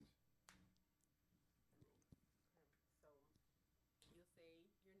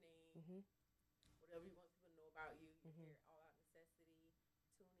whatever you want people to know about you. You hear All Out Necessity.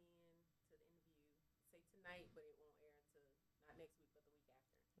 Tune in to the interview. Say tonight, but it won't air until not next week, but the week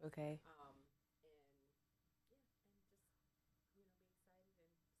after. Okay. And yeah, and just be excited and say something else if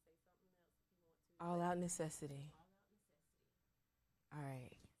you want to. All Out Necessity. All Out Necessity. All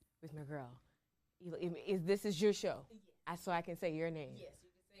right, with my girl. This is your show? Yes. So I can say your name? Yes, you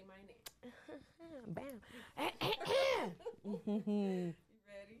can say my name. Bam. You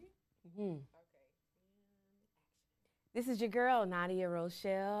ready? Okay. And action. This is your girl, Nadia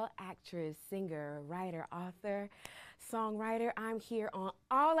Rochelle, actress, singer, writer, author, songwriter. I'm here on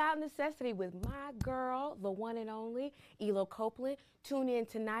All Out Necessity with my girl, the one and only, Elo Copeland. Tune in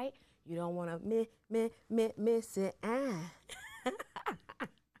tonight. You don't want to miss it. That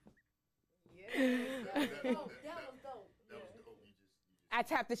was dope. I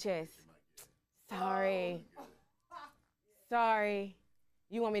tapped the chest. Sorry. Sorry.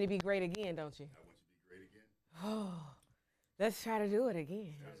 You want me to be great again, don't you? I want you to be great again. Oh, let's try to do it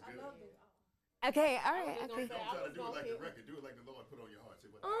again. That's I good. love it. Okay, all right. gonna Okay. say- Don't I try was to do it gonna like pick- the record. Do it like the Lord put on your heart. Say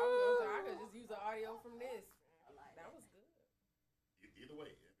what? I could just use the audio from this. That was good. Either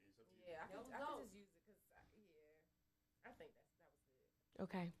way, I mean, it's up to you. Yeah, I could just use it because, I think that was good.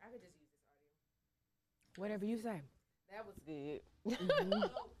 Okay. I could just use this audio. Whatever you say. That was good.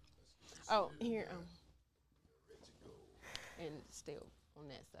 Oh, here. Ready to go. And still on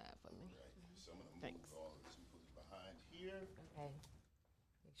that side for me. Right. So I'm gonna move Thanks. all of this and put it behind here. Okay.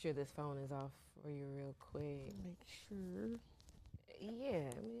 Make sure this phone is off for you real quick. Make sure. Yeah,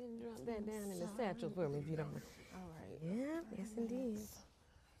 I mean, drop that down in the satchel for me if you don't mind. All right. Yeah, yes indeed. Be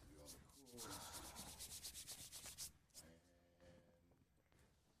on the cool.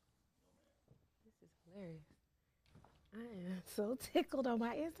 This is hilarious. I am so tickled on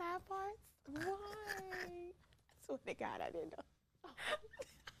my inside parts. Why? I swear to God, I didn't know.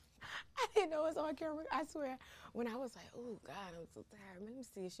 I didn't know it was on camera. I swear, when I was like, oh God, I'm so tired. Let me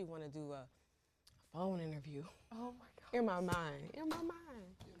see if she want to do a phone interview. Oh my God. In my mind.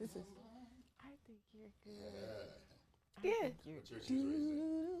 This is. I think you're good. Yeah. What church is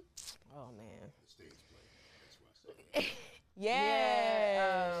raised Oh man. The stage play. That's why I said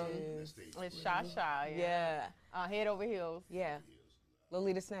Yeah. the stage play. It's Shasha. Yeah. Head over heels. Yeah. Heels.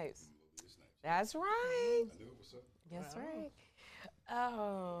 Lolita Snipes. Lolita Snipes. That's right. I knew it was up. That's right.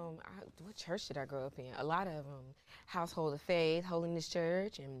 What church did I grow up in? A lot of them. Household of Faith, Holiness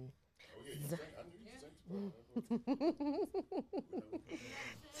Church, and Oh yeah, you sang. I knew you sang as well.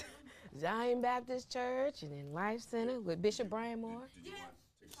 Zion Baptist Church, and then Life Center with Bishop Brian Moore. Did you want to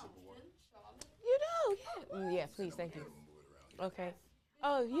take a sip of water? You do, yeah. Yeah, please, thank you. Move it around here. Okay.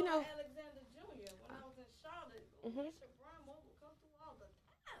 Oh, you know, Alexander Jr. When I was in Charlotte, Bishop Brian Moore would come through all the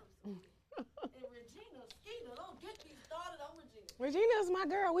time. And Regina Skeeter, don't get me started on Regina. Regina's my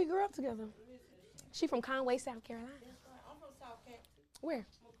girl. We grew up together. She from Conway, South Carolina. That's right. I'm from South Camp. Where?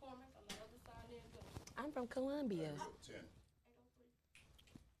 McCormick on the other side there. I'm from Columbia. 10,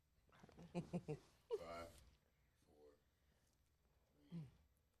 803. 5, 4, 3, 2.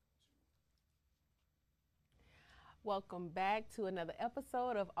 Welcome back to another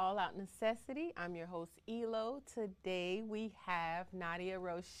episode of All Out Necessity. I'm your host, Elo. Today we have Nadia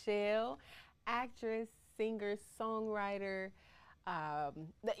Rochelle, actress, singer, songwriter,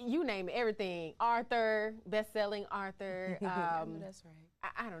 you name it, everything. Author, best-selling author. That's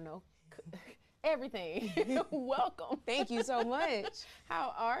right. I don't know. Everything. Welcome. Thank you so much.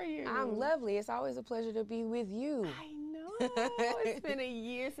 How are you? I'm lovely. It's always a pleasure to be with you. I know. It's been a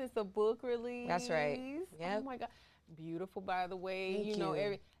year since the book release. That's right. Yep. Oh my God. Beautiful, by the way. Thank you know,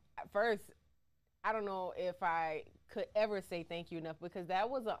 you. at first, I don't know if I could ever say thank you enough because that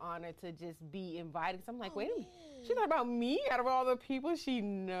was an honor to just be invited. So I'm like, wait a minute. She thought about me out of all the people she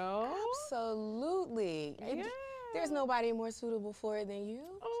knows. Absolutely. Yeah. There's nobody more suitable for it than you.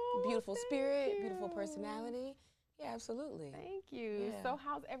 Oh, Beautiful thank spirit, you. beautiful personality. Yeah, absolutely. Thank you. Yeah. So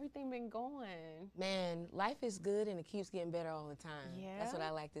how's everything been going? Man, life is good and it keeps getting better all the time. Yeah? That's what I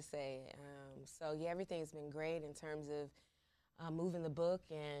like to say. So yeah, everything's been great in terms of moving the book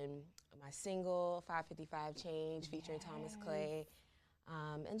and my single, 555 Change, featuring Thomas Clay.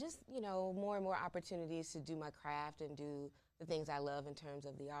 And just, you know, more and more opportunities to do my craft and do the things I love in terms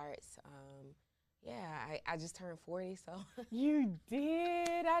of the arts. Yeah, I just turned 40, so. You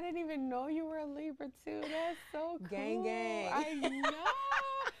did? I didn't even know you were a Libra too. That's so cool. Gang, gang. I know.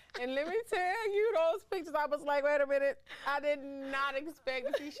 And let me tell you, those pictures, I was like, wait a minute. I did not expect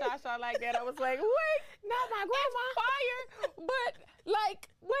to see Shasha like that. I was like, wait, Not my grandma. fire. But like,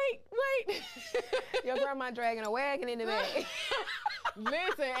 wait. Your grandma dragging a wagon in the back.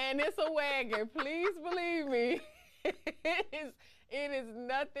 Listen, and it's a wagon. Please believe me. it is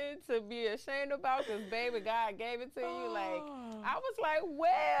nothing to be ashamed about because, baby, God gave it to you. Like, I was like,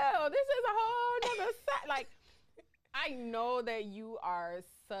 well, this is a whole nother side. Like, I know that you are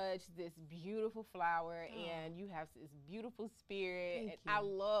such this beautiful flower and you have this beautiful spirit. Thank and you. I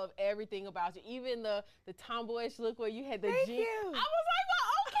love everything about you. Even the tomboyish look where you had the Thank jeans. you. I was like, well,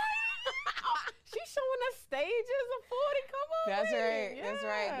 okay. She's showing us stages of 40. Come on. That's with right. it. That's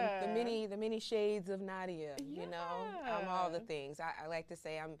right. The Yeah. many shades of Nadia. You know, I'm all the Yeah. things. I like to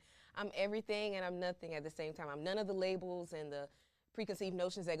say I'm everything and I'm nothing at the same time. I'm none of the labels and the preconceived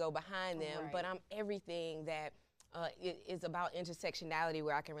notions that go behind them, but Right. I'm everything that it is about intersectionality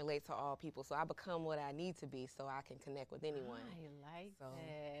where I can relate to all people. So I become what I need to be so I can connect with anyone. I like So,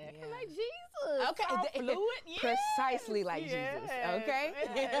 that. yeah. Like Jesus. Okay, All fluid. precisely like Yes. Jesus. Okay.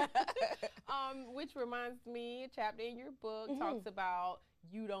 Yes. Which reminds me, a chapter in your book talks about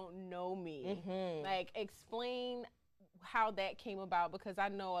you don't know me. Mhm. Like, explain how that came about because I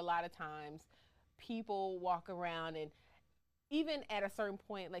know a lot of times people walk around and even at a certain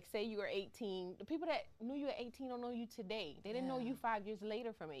point, like say you were 18, the people that knew you at 18 don't know you today. They didn't know Yeah. you 5 years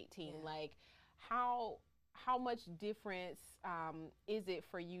later from 18. Yeah. Like, how much difference is it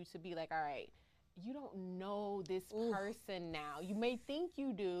for you to be like, all right, you don't know this Oof. person now. You may think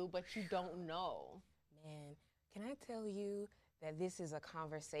you do, but you don't know. Man, can I tell you that this is a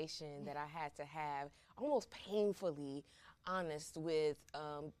conversation that I had to have almost painfully honest with,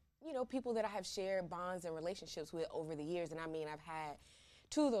 people that I have shared bonds and relationships with over the years. And I mean, I've had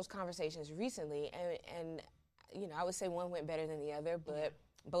two of those conversations recently, and I would say one went better than the other, but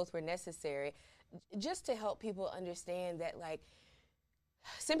both were necessary just to help people understand that, like,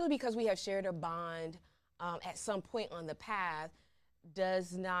 simply because we have shared a bond at some point on the path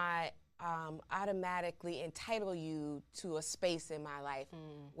does not automatically entitle you to a space in my life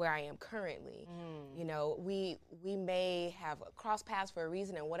where I am currently. You know, we may have crossed paths for a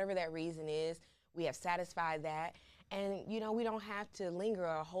reason, and whatever that reason is, we have satisfied that. And, we don't have to linger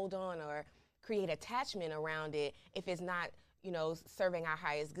or hold on or create attachment around it if it's not, serving our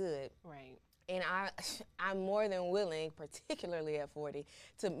highest good. Right. And I'm more than willing, particularly at 40,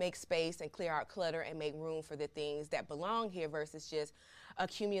 to make space and clear out clutter and make room for the things that belong here versus just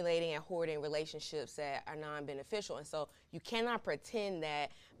accumulating and hoarding relationships that are non-beneficial. And so you cannot pretend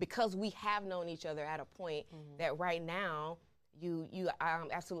that because we have known each other at a point that right now you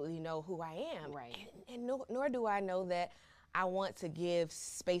absolutely know who I am. Right. And nor do I know that I want to give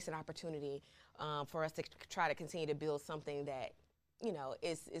space and opportunity for us to try to continue to build something that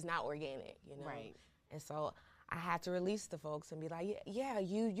is not organic, Right. And so I had to release the folks and be like, yeah,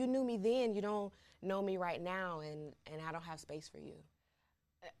 you knew me then, you don't know me right now, and I don't have space for you.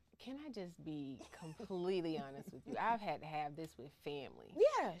 Can I just be completely honest with you? I've had to have this with family.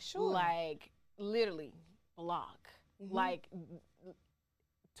 Yeah, sure. Like, literally, block. Like,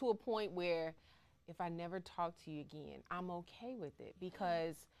 to a point where if I never talk to you again, I'm okay with it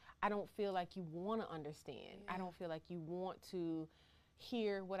because I don't feel like you want to understand. I don't feel like you want to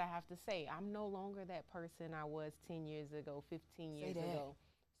hear what I have to say. I'm no longer that person I was 10 years ago, 15 years ago.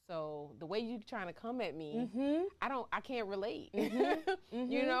 So the way you're trying to come at me, I can't relate.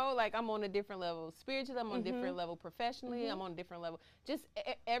 You know, like I'm on a different level spiritually, I'm on a different level professionally, I'm on a different level. Just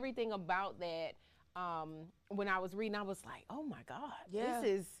everything about that. When I was reading, I was like, oh my God,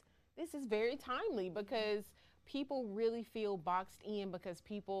 this is very timely because people really feel boxed in because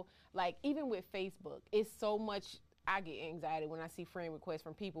people, like, even with Facebook, it's so much. I get anxiety when I see friend requests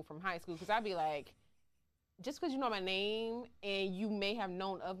from people from high school because I be like, just because you know my name and you may have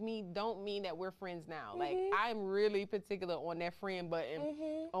known of me don't mean that we're friends now. Like, I'm really particular on that friend button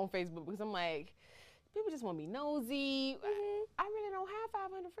on Facebook because I'm like, people just want to be nosy. I really don't have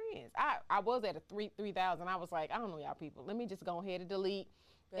 500 friends. I was at a 3,000. I was like, I don't know y'all people. Let me just go ahead and delete.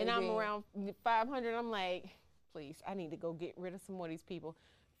 Baby. And I'm around 500. I'm like, please, I need to go get rid of some more of these people.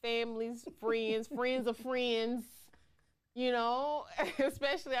 Families, friends, friends of friends. You know,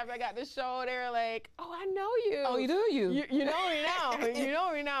 especially after I got the show, they're like, "Oh, I know you. Oh, you do you? You know me now. You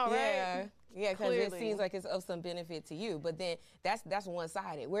know me now, right?" Yeah, because it seems like it's of some benefit to you, but then that's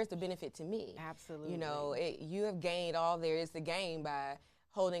one-sided. Where's the benefit to me? Absolutely. You know, you have gained all there is to gain by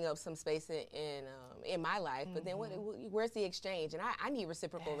holding up some space in my life, but then where's the exchange? And I need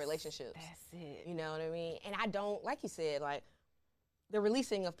reciprocal relationships. That's it. You know what I mean? And I don't, like you said, like, the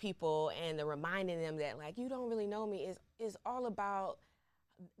releasing of people and the reminding them that, like, you don't really know me is all about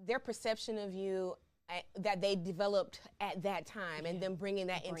their perception of you that they developed at that time and then bringing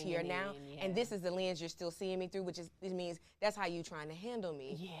that into your now. And this is the lens you're still seeing me through, it means that's how you trying to handle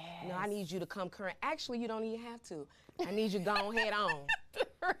me. Yes. You know, I need you to come current. Actually, you don't even have to. I need you to go head on.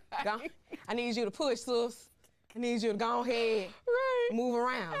 Right. I need you to push, sis. I need you to go ahead, Right. move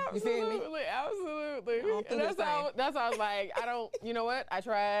around. You feel me? Absolutely. don't do And this that's how I was like, I don't, you know what? I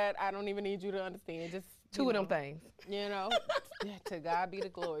tried. I don't even need you to understand. Just Two of them things. You know, to God be the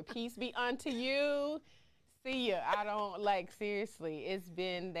glory. Peace be unto you. See ya. I don't, like, seriously, it's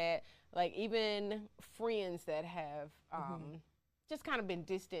been that, like, even friends that have just kind of been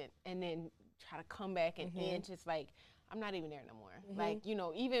distant and then try to come back and end, just like, I'm not even there no more. Like, you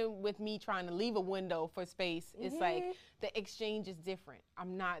know, even with me trying to leave a window for space, it's like the exchange is different.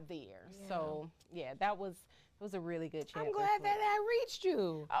 I'm not there. Yeah. So, yeah, it was a really good chapter. I'm glad that I reached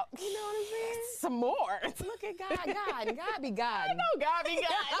you. Oh, You know what I'm saying? some more. Look at God. God be God. Oh, God be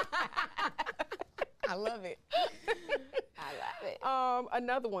God. I love it. I love it.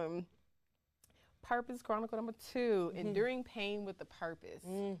 Another one. Purpose Chronicle number 2, Enduring Pain with a Purpose.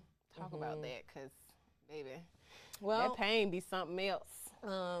 Talk about that, because, baby, Well, that pain be something else.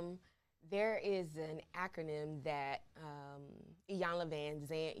 there is an acronym that Iyanla Van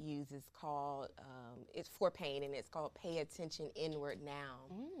Zant uses called, it's for pain, and it's called Pay Attention Inward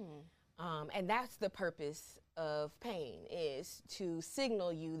Now. And that's the purpose of pain, is to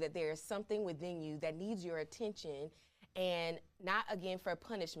signal you that there is something within you that needs your attention, and not, again, for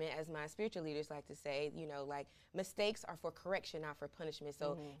punishment, as my spiritual leaders like to say, you know, like, mistakes are for correction, not for punishment.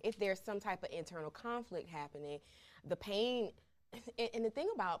 So if there's some type of internal conflict happening, the pain, and the thing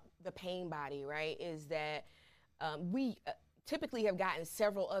about the pain body, right, is that we typically have gotten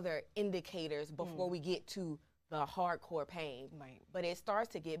several other indicators before we get to the hardcore pain. Right. But it starts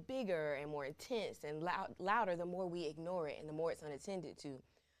to get bigger and more intense and louder the more we ignore it and the more it's unattended to.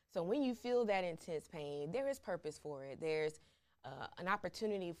 So when you feel that intense pain, there is purpose for it. There's an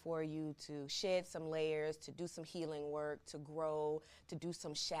opportunity for you to shed some layers, to do some healing work, to grow, to do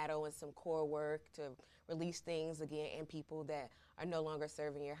some shadow and some core work, to release things again and people that are no longer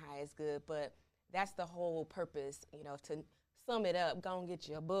serving your highest good. But that's the whole purpose, you know, to sum it up. Go and get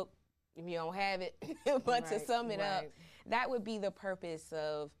your book if you don't have it. But to sum it up, that would be the purpose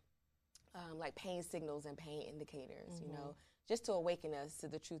of like pain signals and pain indicators, you know, just to awaken us to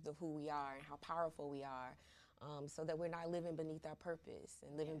the truth of who we are and how powerful we are, so that we're not living beneath our purpose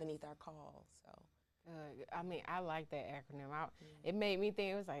and living beneath our call. So. I mean, I like that acronym. It made me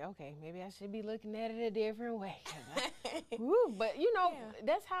think, it was like, okay, maybe I should be looking at it a different way. But, you know,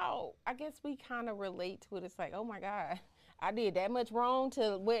 that's how I guess we kind of relate to it. It's like, oh, my God, I did that much wrong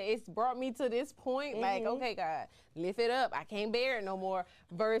to where it's brought me to this point. Like, okay, God, lift it up. I can't bear it no more.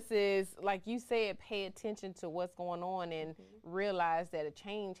 Versus, like you said, pay attention to what's going on and realize that a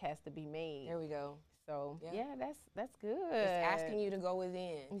change has to be made. There we go. So, yeah, that's good. It's asking you to go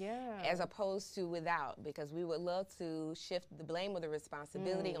within, Yeah. as opposed to without, because we would love to shift the blame or the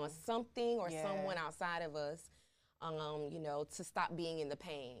responsibility on something or someone outside of us, you know, to stop being in the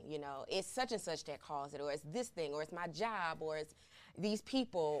pain. You know, it's such and such that caused it, or it's this thing, or it's my job, or it's these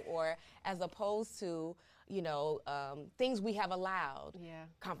people, or as opposed to, you know, things we have allowed,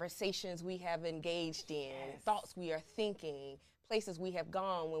 conversations we have engaged in, thoughts we are thinking, places we have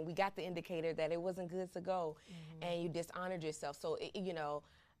gone when we got the indicator that it wasn't good to go, and you dishonored yourself. So, you know,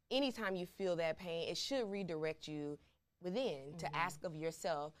 anytime you feel that pain, it should redirect you within to ask of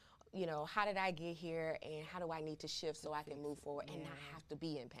yourself, you know, how did I get here, and how do I need to shift so I can move forward and not have to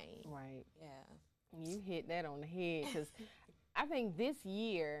be in pain? Right. Yeah. You hit that on the head, because I think this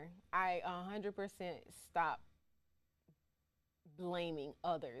year I 100% stopped blaming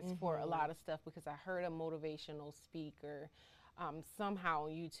others for a lot of stuff, because I heard a motivational speaker somehow on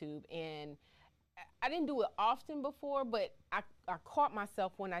YouTube, and I didn't do it often before, but I caught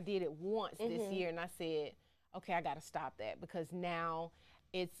myself when I did it once this year, and I said, okay, I got to stop that, because now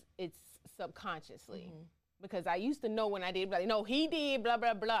it's subconsciously. Because I used to know when I did, like, no, he did, blah,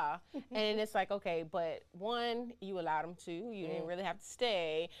 blah, blah. And it's like, okay, but one, you allowed him to. You didn't really have to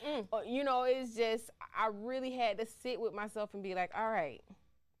stay. Or, you know, it's just, I really had to sit with myself and be like, all right,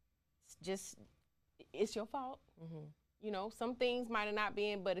 it's your fault. You know, some things might have not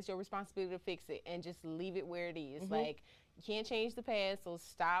been, but it's your responsibility to fix it, and just leave it where it is. Like, you can't change the past, so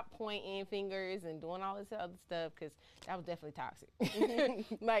stop pointing fingers and doing all this other stuff, because that was definitely toxic.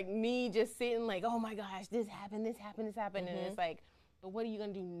 Like, me just sitting like, oh my gosh, this happened, and it's like, but what are you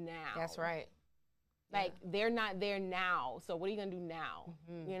gonna do now? That's right. Like, they're not there now, so what are you gonna do now?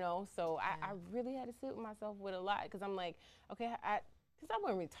 You know, so I really had to sit with myself with a lot, because I'm like, okay, because I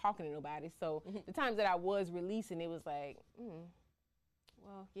wasn't really talking to nobody, so the times that I was releasing, it was like,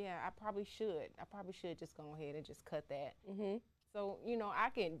 well, yeah, I probably should just go ahead and just cut that. So, you know,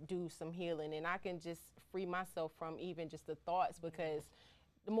 I can do some healing, and I can just free myself from even just the thoughts, because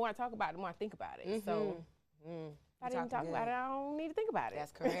the more I talk about it, the more I think about it. So if I didn't talk about it, I don't need to think about it.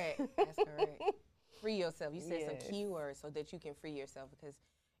 That's correct. That's correct. free yourself. You said some Yes. keywords so that you can free yourself, because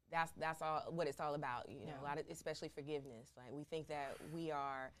that's all what it's all about. You know, Yeah. a lot of, especially forgiveness. Like, we think that we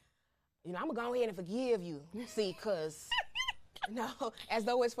are, you know, I'm gonna go ahead and forgive you. See, cause no, as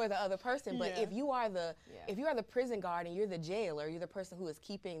though it's for the other person. But Yeah. if you are the Yeah. if you are the prison guard and you're the jailer, you're the person who is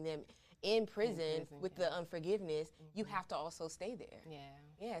keeping them in prison, with yeah. the unforgiveness, you have to also stay there. Yeah.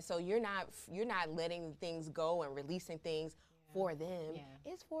 Yeah, so you're not letting things go and releasing things for them. Yeah.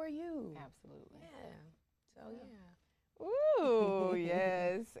 It's for you. Absolutely. Yeah. So yeah. Ooh,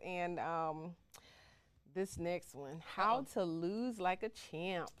 yes. And this next one, how to lose like a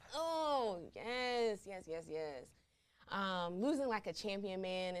champ. Oh, yes, yes, yes, yes. Losing like a champion,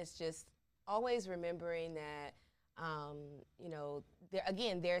 man, is just always remembering that, you know,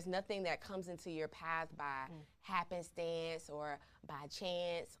 there's nothing that comes into your path by happenstance or by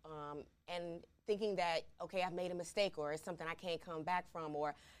chance, and thinking that, okay, I've made a mistake, or it's something I can't come back from,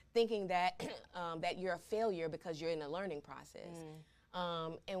 or thinking that that you're a failure because you're in a learning process.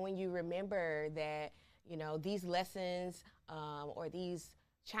 And when you remember that, you know, these lessons or these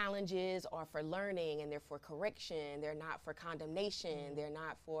challenges are for learning, and they're for correction, they're not for condemnation, they're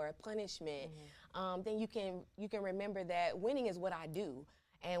not for punishment, then you can remember that winning is what I do.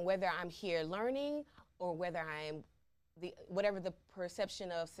 And whether I'm here learning, or whether I am whatever the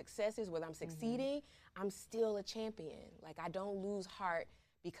perception of success is, whether I'm succeeding, I'm still a champion. Like, I don't lose heart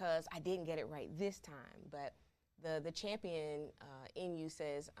because I didn't get it right this time. But the champion in you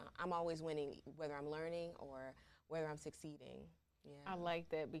says, I'm always winning, whether I'm learning or whether I'm succeeding. Yeah. I like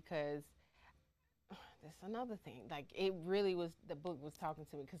that, because that's another thing. Like, it really was, the book was talking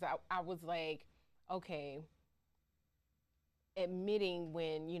to me, because I was like, okay, admitting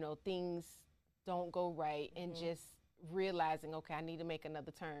when, you know, things don't go right, and just realizing, okay, I need to make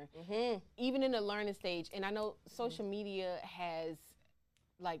another turn. Even in the learning stage. And I know social media has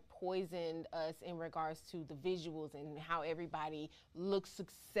like poisoned us in regards to the visuals and how everybody looks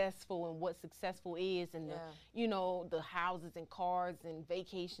successful and what successful is, and the, you know, the houses and cars and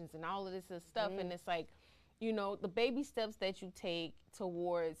vacations and all of this stuff. And it's like, you know, the baby steps that you take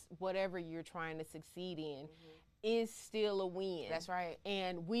towards whatever you're trying to succeed in is still a win. That's right.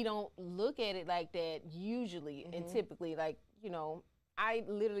 And we don't look at it like that usually and typically. Like, you know, I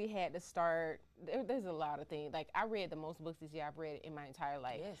literally had to start, there's a lot of things. Like, I read the most books this year I've read in my entire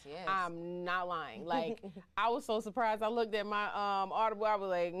life. Yes, yes. I'm not lying. Like, I was so surprised. I looked at my Audible. I was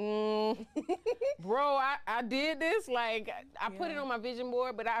like, bro, I did this. Like, I put it on my vision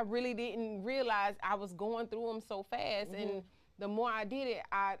board, but I really didn't realize I was going through them so fast. And the more I did it,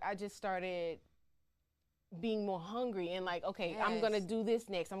 I just started being more hungry and like, okay, I'm gonna do this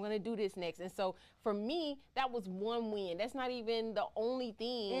next. I'm gonna do this next. And so for me, that was one win. That's not even the only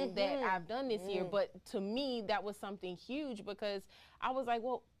thing that I've done this year, but to me, that was something huge, because I was like,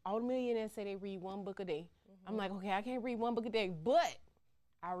 well, all the millionaires say they read one book a day. I'm like, okay, I can't read one book a day, but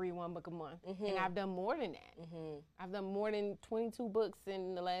I read one book a month. And I've done more than that. I've done more than 22 books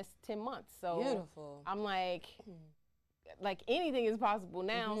in the last 10 months. So Beautiful. I'm like anything is possible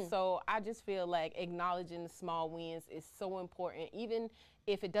now. So I just feel like acknowledging the small wins is so important, even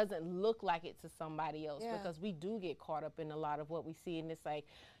if it doesn't look like it to somebody else, because we do get caught up in a lot of what we see. And it's like,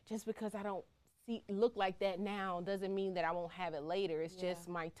 just because I don't look like that now doesn't mean that I won't have it later. It's just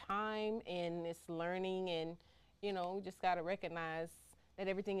my time, and it's learning, and, you know, we just got to recognize that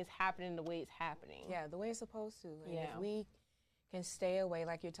everything is happening the way it's happening. Yeah, the way it's supposed to. And if we can stay away,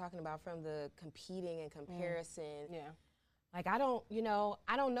 like you're talking about, from the competing and comparison. Like, I don't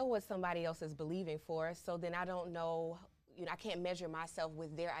know what somebody else is believing for, so then I don't know, you know, I can't measure myself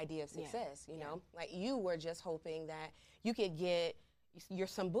with their idea of success, you know? Like, you were just hoping that you could get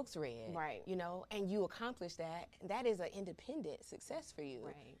some books read, Right. you know, and you accomplished that. That is an independent success for you,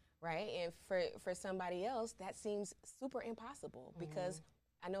 right? And for somebody else, that seems super impossible, because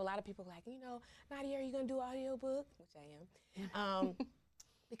I know a lot of people like, you know, Nadia, are you gonna do an audiobook? Which I am.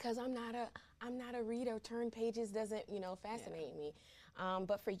 Because I'm not a reader. Turn pages doesn't, you know, fascinate me.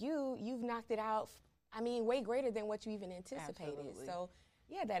 But for you, you've knocked it out, I mean, way greater than what you even anticipated. Absolutely. So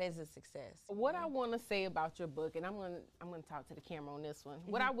yeah, that is a success. What I want to say about your book, and I'm gonna talk to the camera on this one.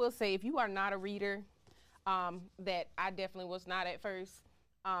 What I will say, if you are not a reader, that I definitely was not at first.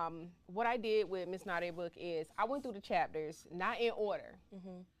 What I did with Miss Nadia's book is I went through the chapters, not in order.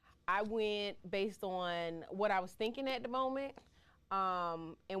 I went based on what I was thinking at the moment,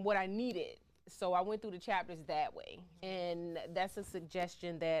 and what I needed. So I went through the chapters that way. And that's a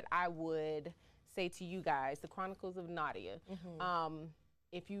suggestion that I would say to you guys, the Chronicles of Nadia.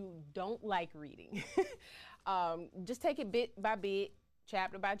 If you don't like reading, just take it bit by bit,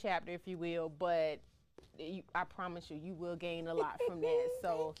 chapter by chapter, if you will. But I promise you, you will gain a lot from that.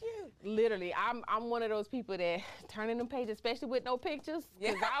 So literally, I'm one of those people that turning them pages, especially with no pictures,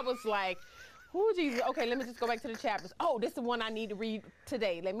 because I was like, "Who Jesus? Okay, let me just go back to the chapters. Oh, this is the one I need to read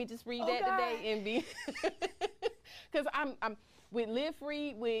today. Let me just read that today, Envy." Because I'm with Live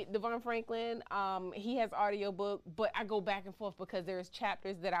Free with Devon Franklin. He has audiobook, but I go back and forth because there's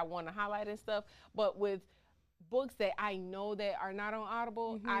chapters that I want to highlight and stuff. But with books that I know that are not on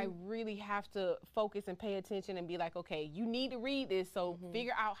Audible, I really have to focus and pay attention and be like, okay, you need to read this, so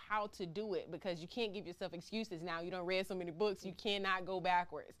figure out how to do it, because you can't give yourself excuses. Now you done read so many books, you cannot go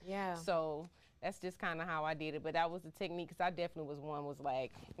backwards. Yeah. So that's just kind of how I did it, but that was the technique, because I definitely was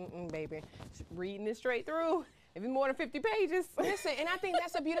like, baby, reading this straight through. If it's more than 50 pages. Listen, and I think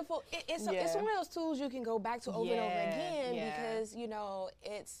that's a beautiful, it's one of those tools you can go back to over and over again, because, you know,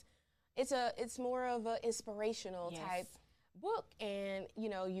 it's more of an inspirational type book, and, you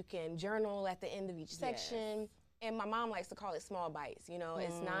know, you can journal at the end of each section. And my mom likes to call it small bites, you know.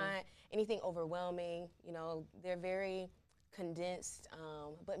 It's not anything overwhelming, you know. They're very condensed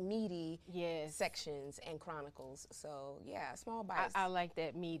but meaty sections and chronicles. So yeah, small bites. I like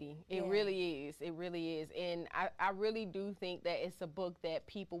that, meaty. It really is. It really is. And I really do think that it's a book that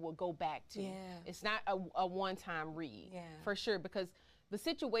people will go back to. It's not a one-time read, for sure, because the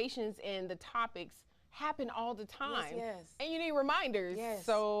situations and the topics happen all the time. And you need reminders.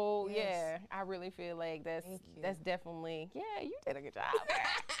 So yeah, I really feel like that's definitely, you did a good job.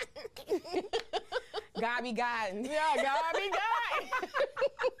 God be God. Yeah, God be God.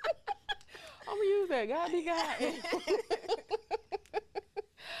 I'm gonna use that. God be God.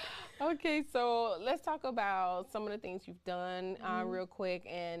 Okay, so let's talk about some of the things you've done real quick,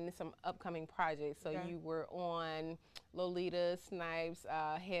 and some upcoming projects. So you were on Lolita Snipes'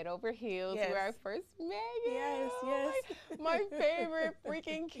 Head Over Heels, where I first met you. My favorite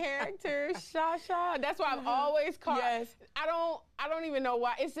freaking character, Shasha. That's why I've always called. I don't even know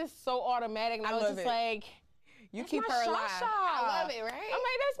why. It's just so automatic, and I was just like, you keep her alive. I love it, right? I'm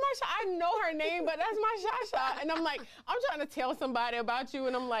like, that's my Shasha. I know her name, but that's my Shasha. And I'm like, I'm trying to tell somebody about you,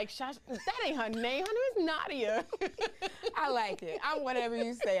 and I'm like, Shasha, that ain't her name. Her name is Nadia. I like it. I'm whatever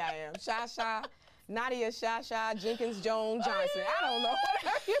you say I am. Shasha, Nadia, Shasha, Jenkins, Jones, Johnson. I don't know.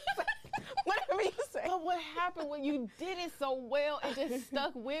 Whatever you say. Whatever you say. But what happened when you did it so well, it just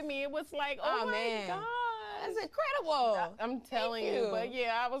stuck with me. It was like, oh my God. That's incredible. I'm telling you. But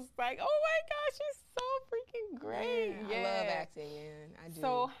yeah, I was like, oh my gosh, she's so freaking great. I love acting, man. I do.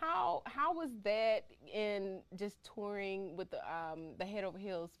 So how was that in just touring with the Head Over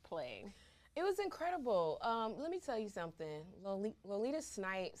Heels play? It was incredible. Let me tell you something. Lolita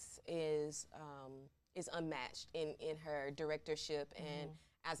Snipes is unmatched in her directorship and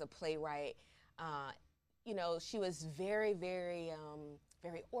as a playwright. You know, she was very, very,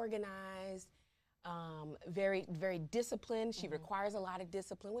 very organized. Very, very disciplined. She requires a lot of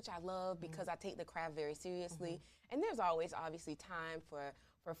discipline, which I love because I take the craft very seriously. And there's always obviously time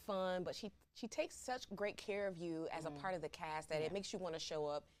for fun, but she takes such great care of you as a part of the cast that it makes you want to show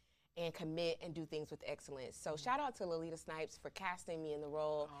up and commit and do things with excellence. So shout out to Lolita Snipes for casting me in the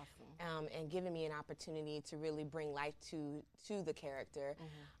role and giving me an opportunity to really bring life to the character.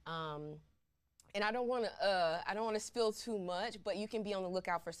 And I don't want to spill too much, but you can be on the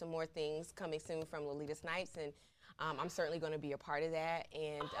lookout for some more things coming soon from Lolita Snipes, and I'm certainly going to be a part of that.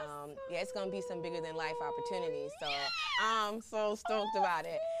 And it's going to be some bigger than life opportunities. So I'm so stoked about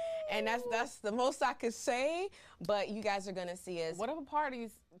it. And that's the most I could say. But you guys are going to see us. Whatever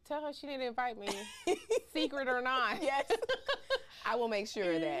parties, tell her she didn't invite me, secret or not. Yes. I will make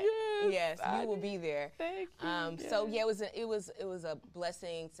sure of that. Yes, you will be there. Thank you. So yeah, it was a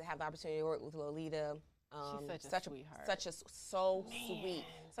blessing to have the opportunity to work with Lolita. She's such a sweetheart. Sweet,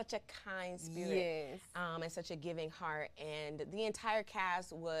 such a kind spirit, and such a giving heart. And the entire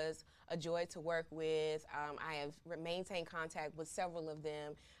cast was a joy to work with. I have maintained contact with several of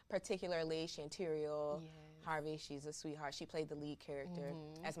them, particularly Chanterial Harvey. She's a sweetheart. She played the lead character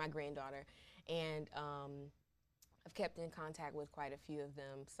as my granddaughter, and I've kept in contact with quite a few of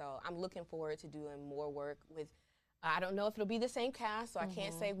them. So I'm looking forward to doing more work with, I don't know if it'll be the same cast, so I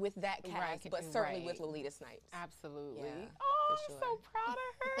can't say with that cast, but certainly with Lolita Snipes. Absolutely. Yeah, oh, sure. I'm so proud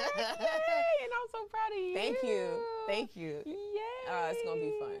of her. Yay, and I'm so proud of you. Thank you. Yay. It's going to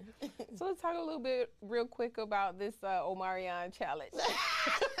be fun. So let's talk a little bit real quick about this Omarion challenge.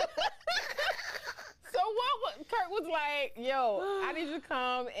 So Kurt was like, yo, I need you to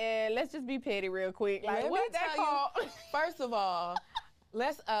come and let's just be petty real quick. Like, what's that called? First of all,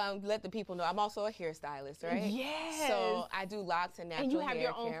 Let's let the people know I'm also a hairstylist, right? Yes. So I do locks and natural And you have hair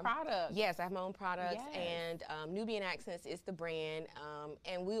your own care. product. Yes, I have my own products, Yes. and Nubian Accents is the brand,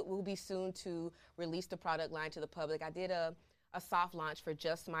 and we'll be soon to release the product line to the public. I did a soft launch for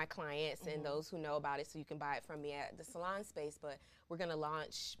just my clients and those who know about it, so you can buy it from me at the salon space, but we're going to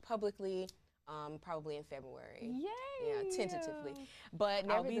launch publicly probably in February. Yay. Yeah, tentatively. But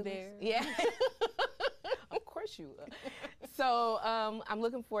I'll be nevertheless- there. Yeah. Of course you will. So I'm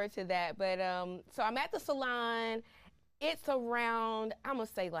looking forward to that. But so I'm at the salon. It's around, I'm going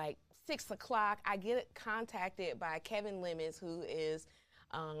to say like 6 o'clock. I get contacted by Kevin Lemons, who is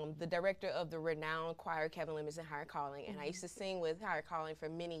the director of the renowned choir Kevin Lemons and Higher Calling. And I used to sing with Higher Calling for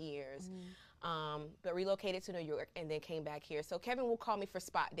many years, but relocated to New York and then came back here. So Kevin will call me for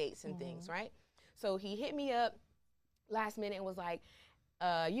spot dates and things, right? So he hit me up last minute and was like,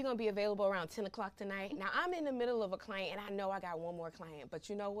 you're going to be available around 10 o'clock tonight. Now, I'm in the middle of a client, and I know I got one more client. But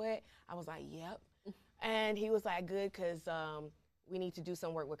you know what? I was like, yep. And he was like, good, because we need to do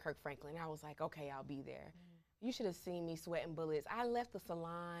some work with Kirk Franklin. I was like, okay, I'll be there. You should have seen me sweating bullets. I left the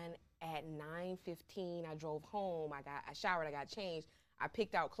salon at 9:15. I drove home. I showered. I got changed. I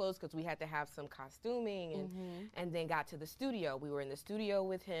picked out clothes because we had to have some costuming and then got to the studio. We were in the studio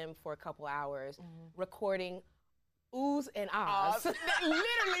with him for a couple hours recording oohs and ahs.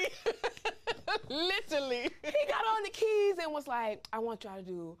 Literally. Literally. He got on the keys and was like, I want y'all to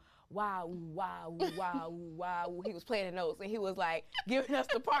do wow, wow, wow, wow. He was playing the notes and he was like giving us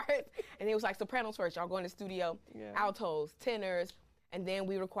the parts. And it was like sopranos first. Y'all go in the studio, altos, tenors, and then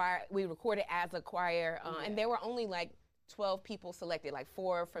we recorded as a choir. And there were only like 12 people selected, like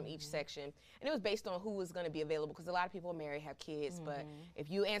 4 from each section. And it was based on who was going to be available because a lot of people are married, have kids. But if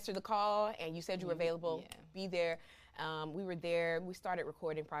you answered the call and you said you were available, be there. We were there. We started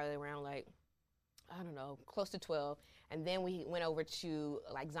recording probably around like, I don't know, close to 12. And then we went over to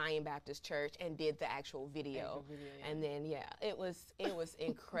like Zion Baptist Church and did the actual video. And then, it was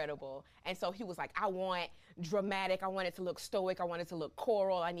incredible. And so he was like, I want dramatic. I want it to look stoic. I want it to look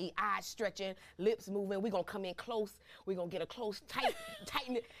choral. I need eyes stretching, lips moving. We're going to come in close. We're going to get a close,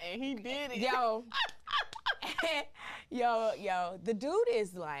 tighten it. And he did it. Yo, the dude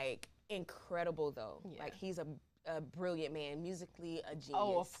is like incredible though. Like he's a brilliant man, musically a genius.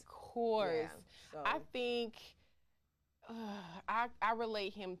 Oh, of course. Yeah, so. I think I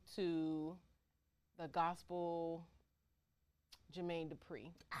relate him to the gospel Jermaine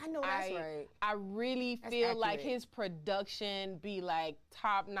Dupri. I know that's right. I really feel like his production be like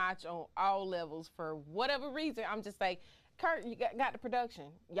top notch on all levels for whatever reason. I'm just like, Kirk, you got the production.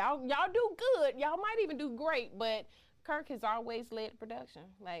 Y'all do good. Y'all might even do great, but Kirk has always led production.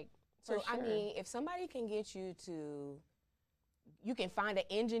 Like, so sure. I mean, if somebody can get you to, you can find an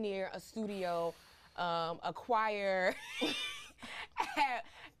engineer, a studio, a choir,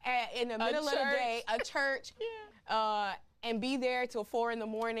 in the middle of the day, a church, and be there till 4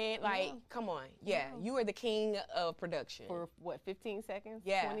 a.m. Like, come on. You are the king of production. For what, 15 seconds?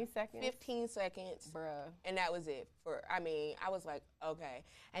 Yeah. 20 seconds? 15 seconds. Bruh. And that was it. I was like, okay.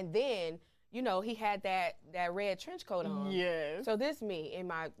 And then, you know, he had that red trench coat on. Yes. So this me in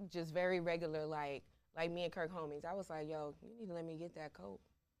my just very regular, like me and Kirk homies, I was like, yo, you need to let me get that coat.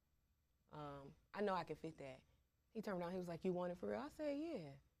 I know I can fit that. He turned around, he was like, you want it for real? I said, yeah.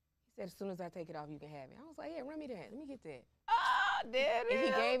 He said, as soon as I take it off, you can have it. I was like, yeah, run me that. Let me get that. Did And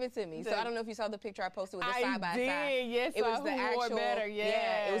he gave it to me. So I don't know if you saw the picture I posted with the side by side. I did, yes. It was the actual, better,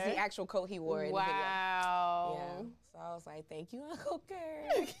 yeah, it was the actual coat he wore in the video. Wow. Yeah. So I was like, thank you, Uncle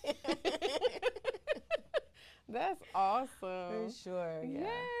Kirk. That's awesome. For sure, yeah.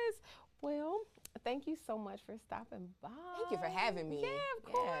 Yes. Well, thank you so much for stopping by. Thank you for having me. Yeah, of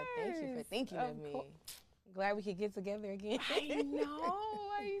course. Yeah, thank you for thinking of me. Glad we could get together again. I know.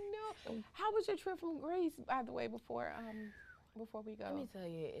 How was your trip from Greece, by the way, before we go? Let me tell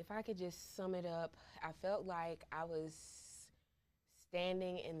you, if I could just sum it up, I felt like I was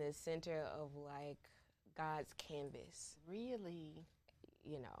standing in the center of like God's canvas. Really?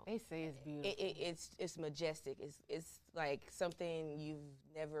 You know, They say it's beautiful. it's majestic. It's like something you've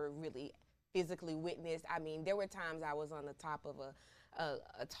never really physically witnessed. I mean, there were times I was on the top of a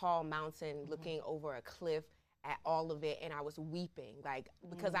tall mountain looking over a cliff at all of it, and I was weeping, like,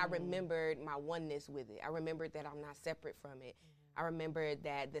 because I remembered my oneness with it. I remembered that I'm not separate from it. I remembered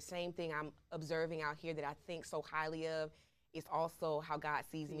that the same thing I'm observing out here that I think so highly of is also how God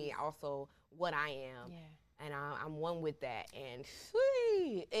sees me, also what I am. Yeah. And I'm one with that. And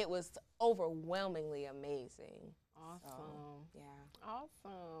it was overwhelmingly amazing. Awesome. Yeah,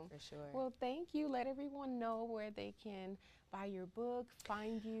 Awesome. for sure. Well, thank you. Let everyone know where they can buy your book,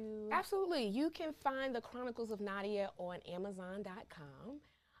 find you. Absolutely. You can find The Chronicles of Nadia on Amazon.com.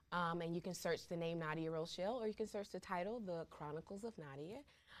 And you can search the name Nadia Rochelle, or you can search the title, The Chronicles of Nadia.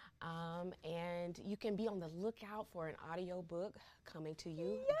 And you can be on the lookout for an audio book coming to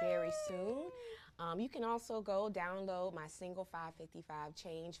you very soon. You can also go download my single 555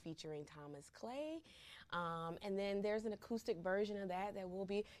 Change featuring Thomas Clay. And then there's an acoustic version of that will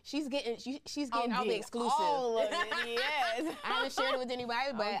be, she's getting all the exclusive. All of it, yes. I haven't shared it with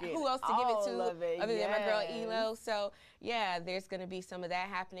anybody, but getting who else to give it to all of it, other than my girl yes. Elo? So yeah, there's gonna be some of that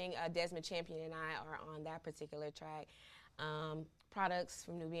happening. Desmond Champion and I are on that particular track. Products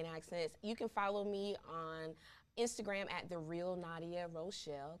from Nubian Accents. You can follow me on Instagram at The Real Nadia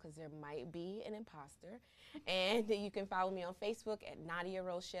Rochelle, because there might be an imposter. And you can follow me on Facebook at Nadia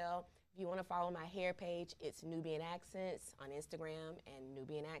Rochelle. If you want to follow my hair page, it's Nubian Accents on Instagram and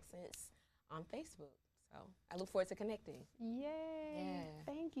Nubian Accents on Facebook. So I look forward to connecting. Yay. Yeah.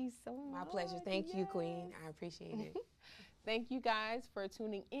 Thank you so much. My pleasure. Thank you, Queen. Yes. I appreciate it. Thank you guys for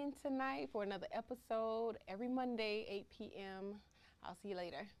tuning in tonight for another episode every Monday, 8 p.m. I'll see you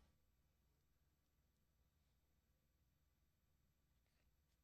later.